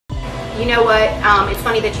You know what? It's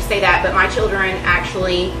funny that you say that, but my children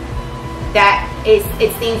actually,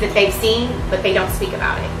 it's things that they've seen, but they don't speak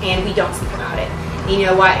about it, and we don't speak about it. You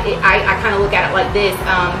know what? I kind of look at it like this.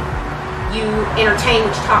 You entertain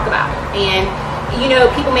what you talk about, and you know,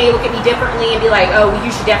 people may look at me differently and be like, oh, well,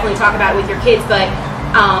 you should definitely talk about it with your kids, but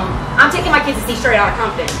I'm taking my kids to see Straight Outta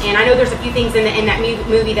Compton, and I know there's a few things in that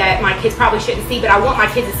movie that my kids probably shouldn't see, but I want my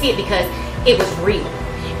kids to see it because it was real,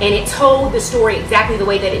 and it told the story exactly the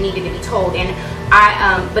way that it needed to be told. And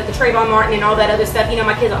but the Trayvon Martin and all that other stuff, you know,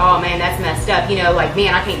 my kids are, oh man, that's messed up, you know, like,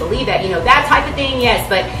 man, I can't believe that, you know, that type of thing, yes,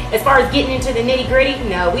 but as far as getting into the nitty gritty,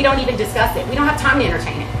 no, we don't even discuss it. We don't have time to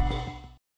entertain it.